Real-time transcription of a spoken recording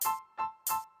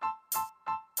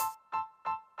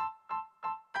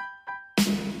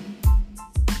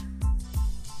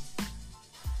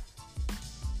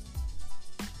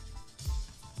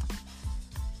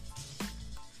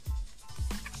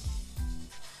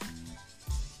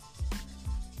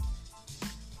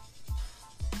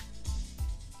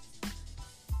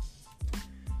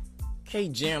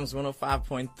Jams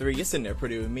 105.3. You're sitting there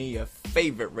pretty with me, your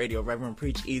favorite radio, Reverend.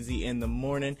 Preach easy in the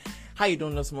morning. How you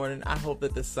doing this morning? I hope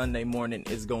that this Sunday morning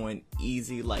is going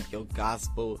easy like your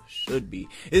gospel should be.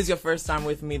 If this is your first time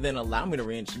with me, then allow me to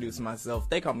reintroduce myself.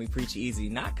 They call me Preach Easy,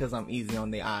 not because I'm easy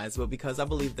on the eyes, but because I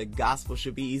believe the gospel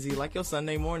should be easy like your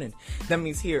Sunday morning. That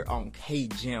means here on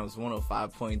Jams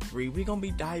 105.3, we're going to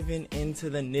be diving into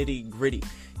the nitty gritty.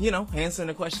 You know, answering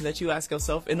the question that you ask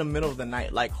yourself in the middle of the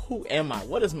night, like, who am I?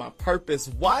 What is my purpose?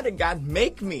 Why did God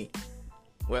make me?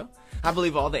 Well, I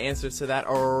believe all the answers to that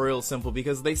are real simple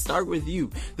because they start with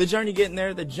you. The journey getting there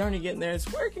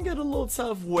is where it can get a little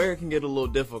tough, where it can get a little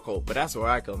difficult, but that's where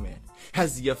I come in.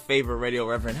 As your favorite radio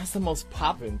reverend, that's the most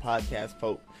poppin' podcast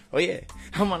pope. Oh yeah,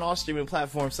 I'm on all streaming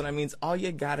platforms, so that means all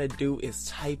you gotta do is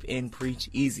type in Preach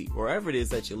Easy. Wherever it is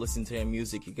that you listen to your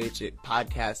music, you get your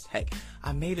podcast. Heck,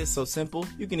 I made it so simple,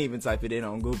 you can even type it in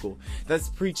on Google. That's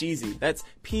Preach Easy. That's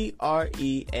Preach. Put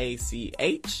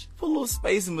a little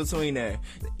space in between there.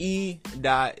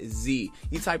 E.Z.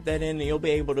 You type that in and you'll be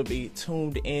able to be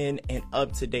tuned in and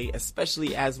up to date,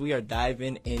 especially as we are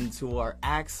diving into our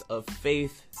Acts of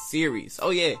Faith series.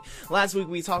 Oh yeah, last week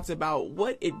we talked about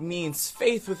what it means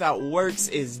faith without works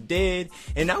is dead,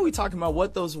 and now we're talking about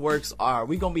what those works are.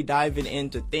 We're gonna be diving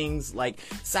into things like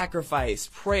sacrifice,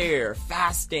 prayer,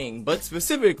 fasting, but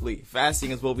specifically fasting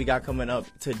is what we got coming up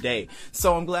today.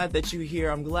 So I'm glad that you're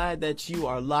here. I'm glad that you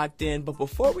are locked in. But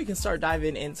before we can start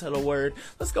diving into the word,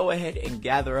 let's go ahead and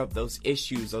gather up those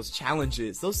issues, those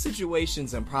challenges, those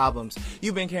situations and problems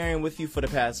you've been carrying with you for the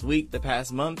past week, the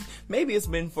past month. Maybe it's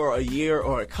been for a year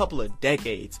or a couple of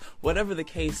decades. Whatever the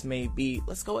case may be,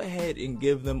 let's go ahead and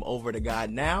give them over to God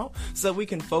now so we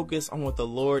can focus on what the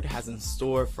Lord has in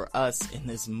store for us in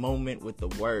this moment with the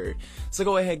word. So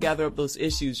go ahead, gather up those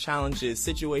issues, challenges,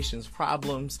 situations,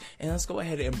 problems, and let's go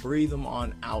ahead and breathe them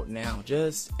on out now.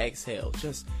 Just exhale.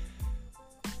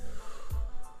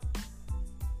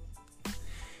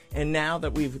 And now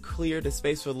that we've cleared the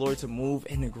space for the Lord to move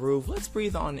in the groove, let's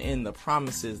breathe on in the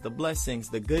promises, the blessings,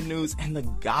 the good news, and the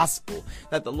gospel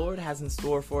that the Lord has in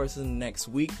store for us in the next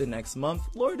week, the next month.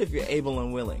 Lord, if you're able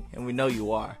and willing, and we know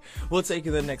you are, we'll take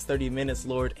you the next 30 minutes,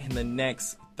 Lord, in the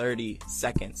next 30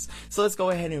 seconds. So let's go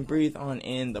ahead and breathe on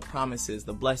in the promises,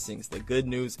 the blessings, the good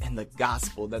news, and the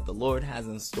gospel that the Lord has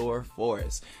in store for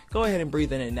us. Go ahead and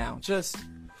breathe in it now.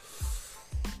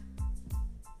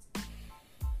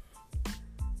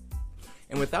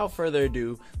 And without further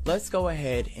ado, let's go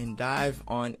ahead and dive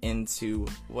on into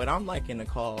what I'm liking to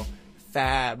call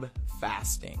Fab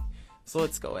Fasting. So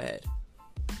let's go ahead.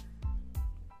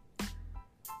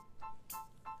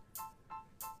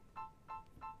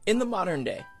 In the modern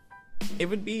day, it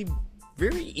would be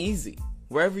very easy.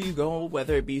 Wherever you go,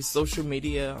 whether it be social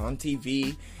media, on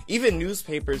TV, even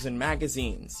newspapers and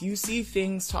magazines, you see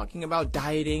things talking about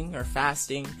dieting or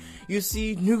fasting. You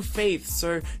see new faiths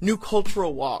or new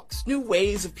cultural walks, new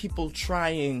ways of people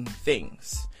trying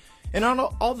things. And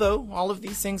although all of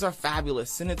these things are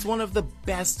fabulous, and it's one of the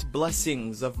best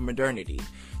blessings of modernity,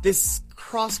 this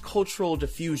cross-cultural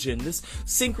diffusion, this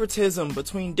syncretism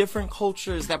between different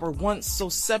cultures that were once so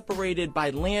separated by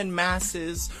land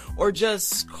masses or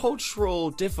just cultural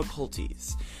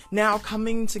difficulties, now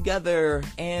coming together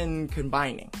and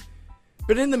combining.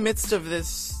 But in the midst of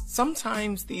this,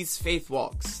 sometimes these faith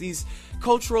walks, these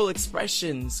cultural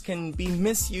expressions can be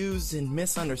misused and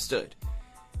misunderstood.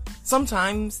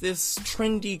 Sometimes this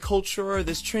trendy culture or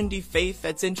this trendy faith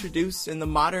that's introduced in the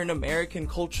modern American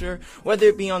culture, whether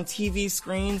it be on TV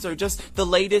screens or just the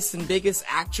latest and biggest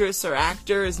actress or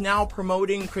actor is now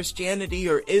promoting Christianity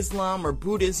or Islam or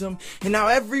Buddhism, and now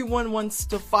everyone wants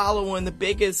to follow in the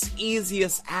biggest,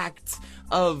 easiest act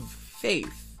of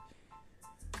faith.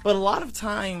 But a lot of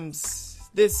times,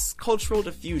 this cultural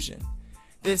diffusion,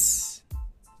 this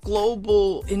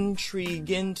global intrigue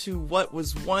into what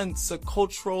was once a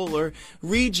cultural or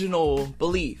regional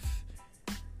belief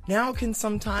now can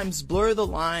sometimes blur the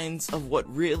lines of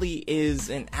what really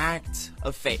is an act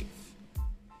of faith.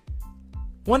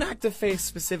 One act of faith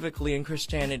specifically in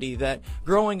Christianity that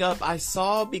growing up I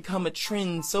saw become a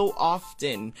trend so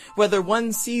often, whether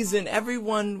one season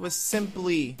everyone was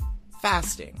simply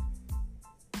fasting.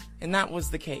 And that was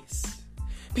the case.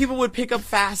 People would pick up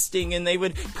fasting and they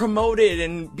would promote it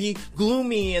and be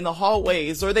gloomy in the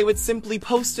hallways, or they would simply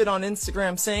post it on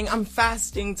Instagram saying, I'm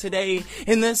fasting today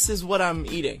and this is what I'm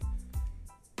eating.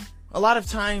 A lot of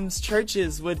times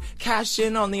churches would cash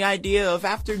in on the idea of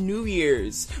after New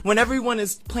Year's, when everyone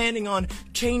is planning on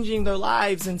changing their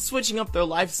lives and switching up their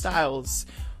lifestyles.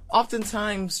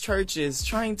 Oftentimes churches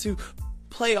trying to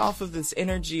play off of this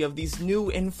energy of these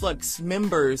new influx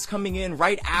members coming in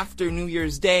right after New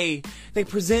Year's Day, they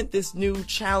present this new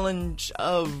challenge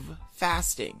of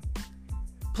fasting.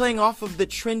 Playing off of the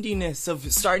trendiness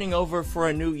of starting over for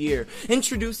a new year,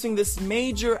 introducing this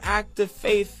major act of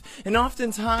faith, and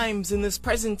oftentimes in this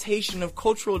presentation of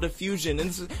cultural diffusion,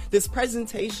 and this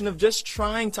presentation of just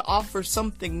trying to offer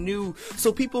something new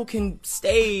so people can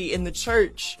stay in the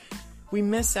church, we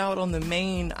miss out on the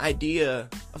main idea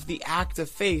of the act of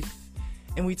faith,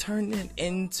 and we turn it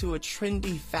into a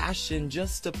trendy fashion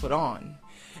just to put on,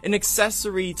 an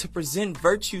accessory to present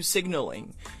virtue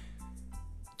signaling,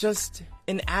 just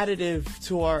an additive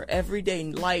to our everyday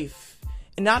life,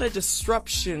 and not a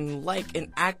disruption like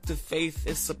an act of faith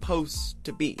is supposed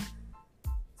to be.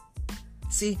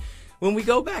 See, when we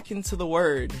go back into the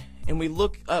Word and we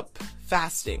look up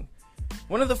fasting,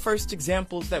 one of the first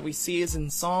examples that we see is in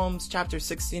Psalms chapter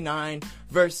 69,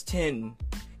 verse 10.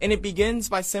 And it begins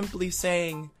by simply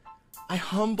saying, I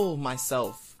humble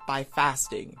myself by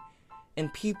fasting,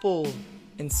 and people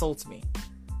insult me.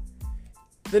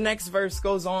 The next verse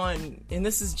goes on, and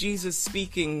this is Jesus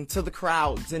speaking to the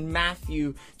crowds in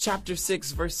Matthew chapter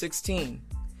 6, verse 16.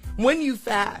 When you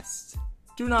fast,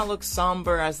 do not look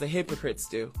somber as the hypocrites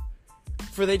do,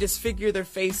 for they disfigure their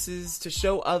faces to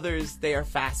show others they are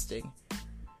fasting.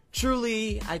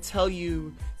 Truly, I tell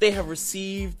you, they have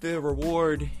received their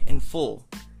reward in full.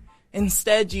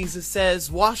 Instead, Jesus says,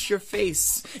 wash your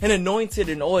face and anoint it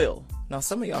in oil. Now,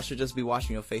 some of y'all should just be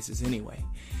washing your faces anyway.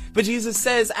 But Jesus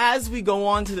says, as we go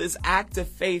on to this act of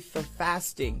faith of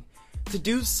fasting, to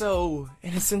do so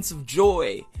in a sense of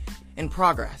joy and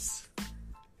progress.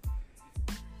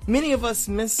 Many of us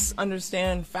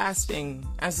misunderstand fasting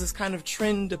as this kind of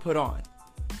trend to put on.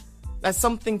 That's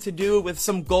something to do with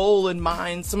some goal in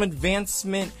mind, some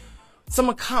advancement, some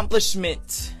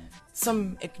accomplishment,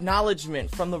 some acknowledgement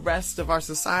from the rest of our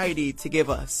society to give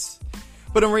us.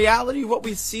 But in reality, what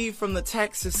we see from the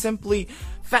text is simply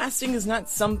fasting is not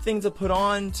something to put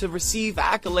on to receive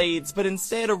accolades, but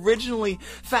instead, originally,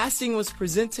 fasting was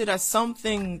presented as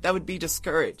something that would be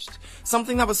discouraged,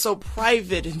 something that was so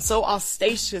private and so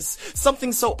ostentatious,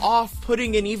 something so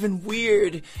off-putting and even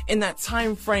weird in that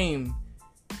time frame,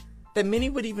 that many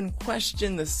would even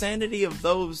question the sanity of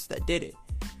those that did it.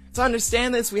 To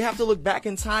understand this, we have to look back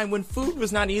in time when food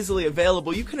was not easily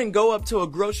available. You couldn't go up to a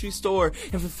grocery store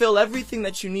and fulfill everything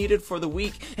that you needed for the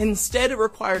week. Instead, it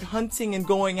required hunting and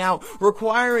going out,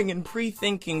 requiring and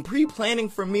pre-thinking, pre-planning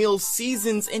for meals,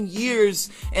 seasons, and years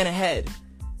and ahead.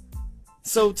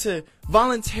 So to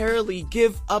voluntarily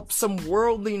give up some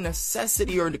worldly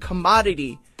necessity or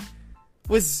commodity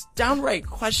was downright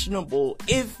questionable.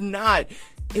 If not,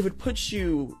 it would put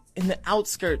you in the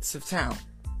outskirts of town.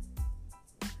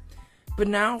 But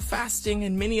now fasting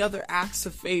and many other acts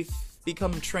of faith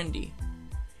become trendy.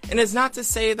 And it's not to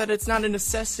say that it's not a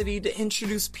necessity to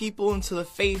introduce people into the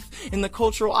faith and the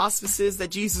cultural auspices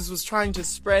that Jesus was trying to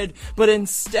spread, but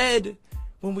instead,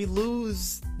 when we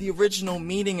lose the original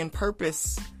meaning and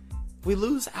purpose, we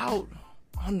lose out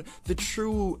on the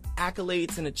true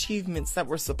accolades and achievements that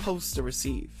we're supposed to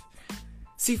receive.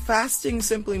 See, fasting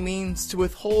simply means to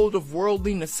withhold of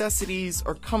worldly necessities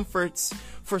or comforts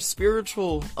for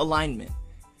spiritual alignment.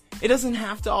 It doesn't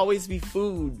have to always be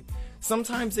food.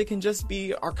 Sometimes it can just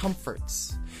be our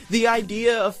comforts. The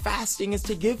idea of fasting is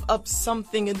to give up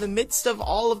something in the midst of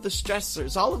all of the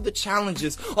stressors, all of the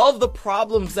challenges, all of the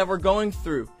problems that we're going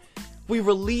through. We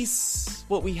release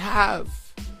what we have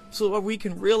so that we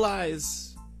can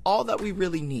realize all that we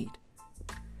really need.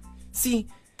 See,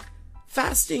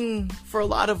 fasting, for a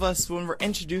lot of us, when we're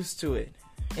introduced to it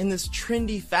in this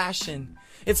trendy fashion,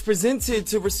 it's presented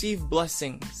to receive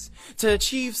blessings, to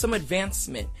achieve some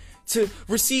advancement, to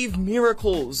receive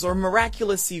miracles or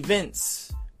miraculous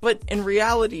events. But in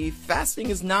reality,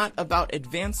 fasting is not about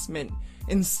advancement.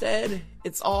 Instead,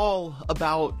 it's all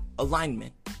about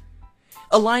alignment.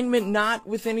 Alignment not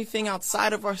with anything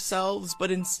outside of ourselves, but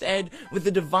instead with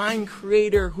the divine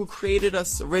creator who created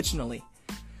us originally.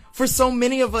 For so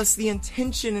many of us, the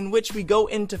intention in which we go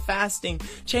into fasting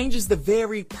changes the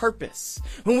very purpose.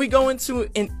 When we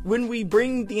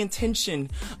bring the intention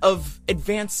of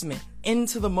advancement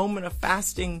into the moment of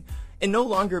fasting, it no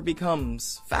longer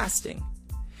becomes fasting.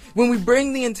 When we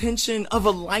bring the intention of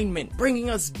alignment, bringing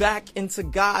us back into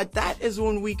God, that is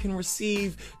when we can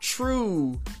receive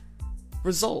true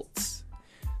results.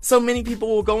 So many people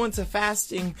will go into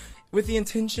fasting with the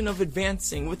intention of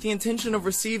advancing, with the intention of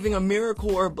receiving a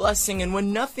miracle or a blessing, and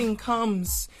when nothing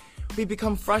comes, we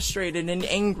become frustrated and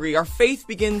angry. Our faith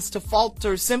begins to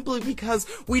falter simply because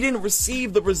we didn't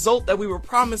receive the result that we were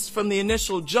promised from the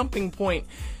initial jumping point.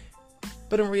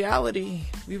 But in reality,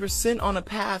 we were sent on a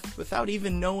path without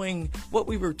even knowing what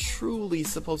we were truly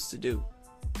supposed to do.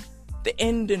 The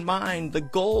end in mind, the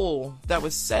goal that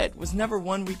was set, was never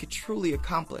one we could truly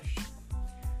accomplish.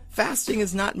 Fasting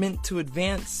is not meant to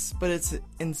advance, but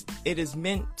it is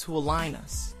meant to align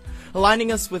us.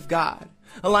 Aligning us with God.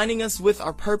 Aligning us with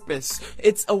our purpose.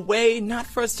 It's a way not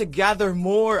for us to gather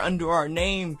more under our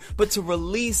name, but to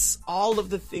release all of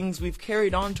the things we've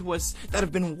carried on to us that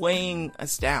have been weighing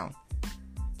us down.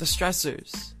 The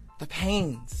stressors, the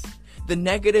pains, the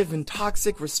negative and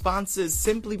toxic responses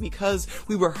simply because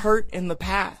we were hurt in the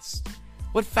past.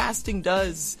 What fasting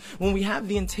does when we have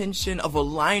the intention of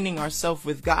aligning ourselves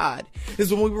with God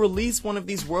is when we release one of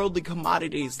these worldly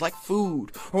commodities like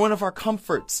food or one of our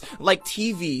comforts like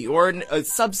TV or a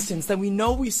substance that we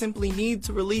know we simply need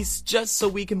to release just so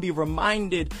we can be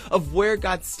reminded of where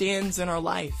God stands in our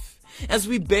life. As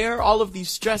we bear all of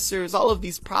these stressors, all of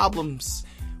these problems,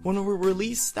 when we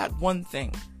release that one thing,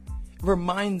 it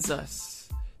reminds us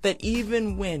that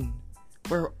even when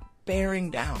we're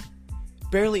bearing down,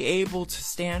 barely able to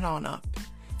stand on up,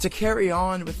 to carry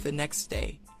on with the next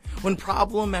day, when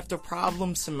problem after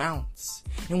problem surmounts,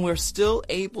 and we're still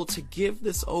able to give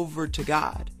this over to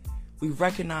God, we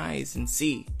recognize and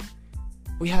see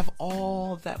we have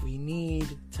all that we need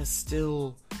to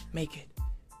still make it.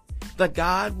 That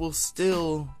God will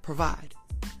still provide.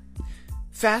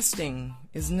 Fasting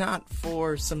is not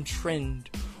for some trend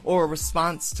or a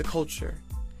response to culture.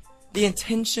 The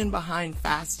intention behind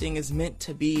fasting is meant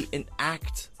to be an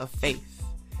act of faith.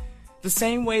 The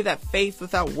same way that faith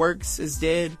without works is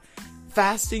dead,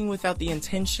 fasting without the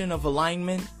intention of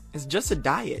alignment is just a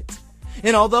diet.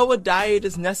 And although a diet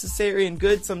is necessary and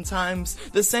good sometimes,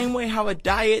 the same way how a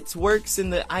diet works in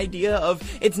the idea of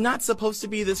it's not supposed to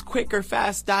be this quick or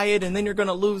fast diet and then you're going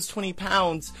to lose 20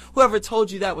 pounds. Whoever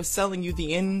told you that was selling you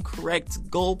the incorrect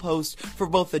goalpost for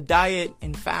both a diet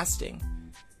and fasting.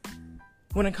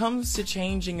 When it comes to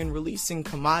changing and releasing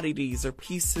commodities or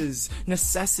pieces,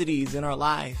 necessities in our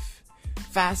life,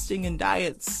 fasting and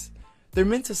diets, they're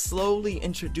meant to slowly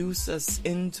introduce us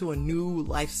into a new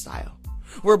lifestyle.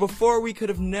 Where before we could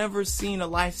have never seen a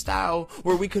lifestyle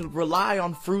where we could rely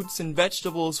on fruits and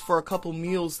vegetables for a couple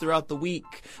meals throughout the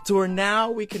week, to where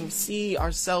now we can see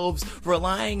ourselves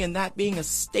relying on that being a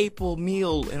staple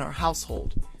meal in our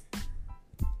household.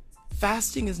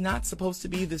 Fasting is not supposed to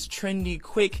be this trendy,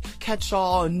 quick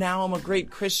catch-all, and now I'm a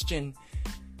great Christian.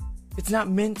 It's not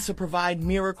meant to provide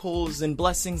miracles and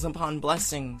blessings upon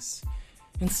blessings.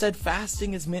 Instead,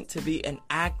 fasting is meant to be an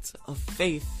act of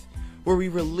faith, where we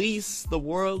release the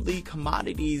worldly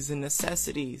commodities and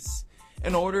necessities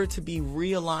in order to be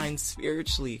realigned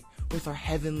spiritually with our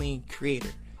heavenly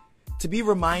Creator. To be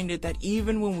reminded that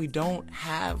even when we don't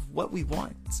have what we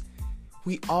want,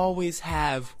 we always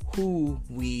have who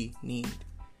we need.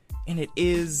 And it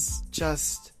is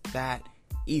just that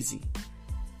easy.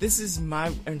 This is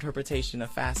my interpretation of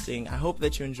fasting. I hope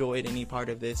that you enjoyed any part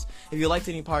of this. If you liked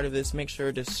any part of this, make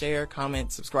sure to share,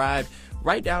 comment, subscribe.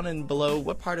 Write down in below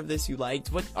what part of this you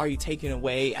liked. What are you taking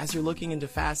away as you're looking into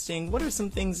fasting? What are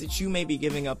some things that you may be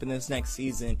giving up in this next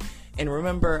season? And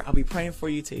remember, I'll be praying for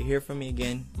you to hear from me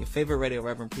again. Your favorite radio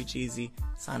Reverend Preach Easy,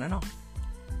 signing off.